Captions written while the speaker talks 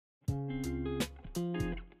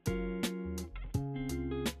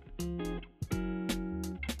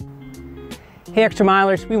Hey Extra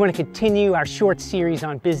Milers, we want to continue our short series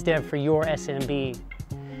on biz dev for your SMB.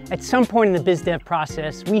 At some point in the biz dev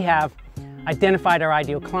process, we have identified our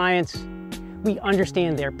ideal clients, we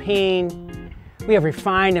understand their pain, we have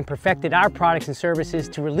refined and perfected our products and services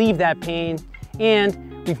to relieve that pain,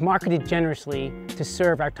 and we've marketed generously to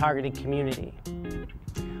serve our targeted community.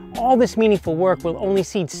 All this meaningful work will only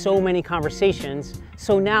seed so many conversations,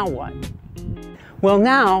 so now what? Well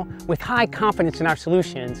now, with high confidence in our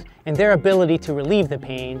solutions and their ability to relieve the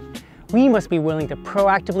pain, we must be willing to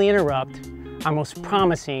proactively interrupt our most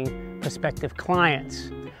promising prospective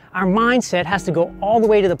clients. Our mindset has to go all the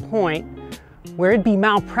way to the point where it'd be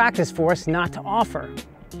malpractice for us not to offer.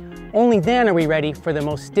 Only then are we ready for the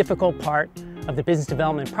most difficult part of the business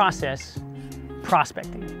development process,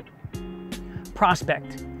 prospecting.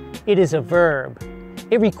 Prospect. It is a verb.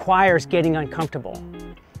 It requires getting uncomfortable.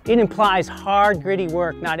 It implies hard, gritty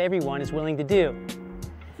work not everyone is willing to do.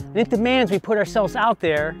 And it demands we put ourselves out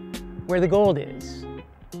there where the gold is.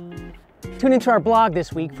 Tune into our blog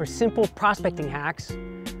this week for simple prospecting hacks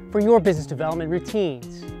for your business development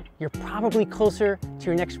routines. You're probably closer to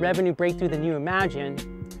your next revenue breakthrough than you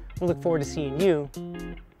imagine. We'll look forward to seeing you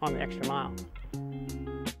on the Extra Mile.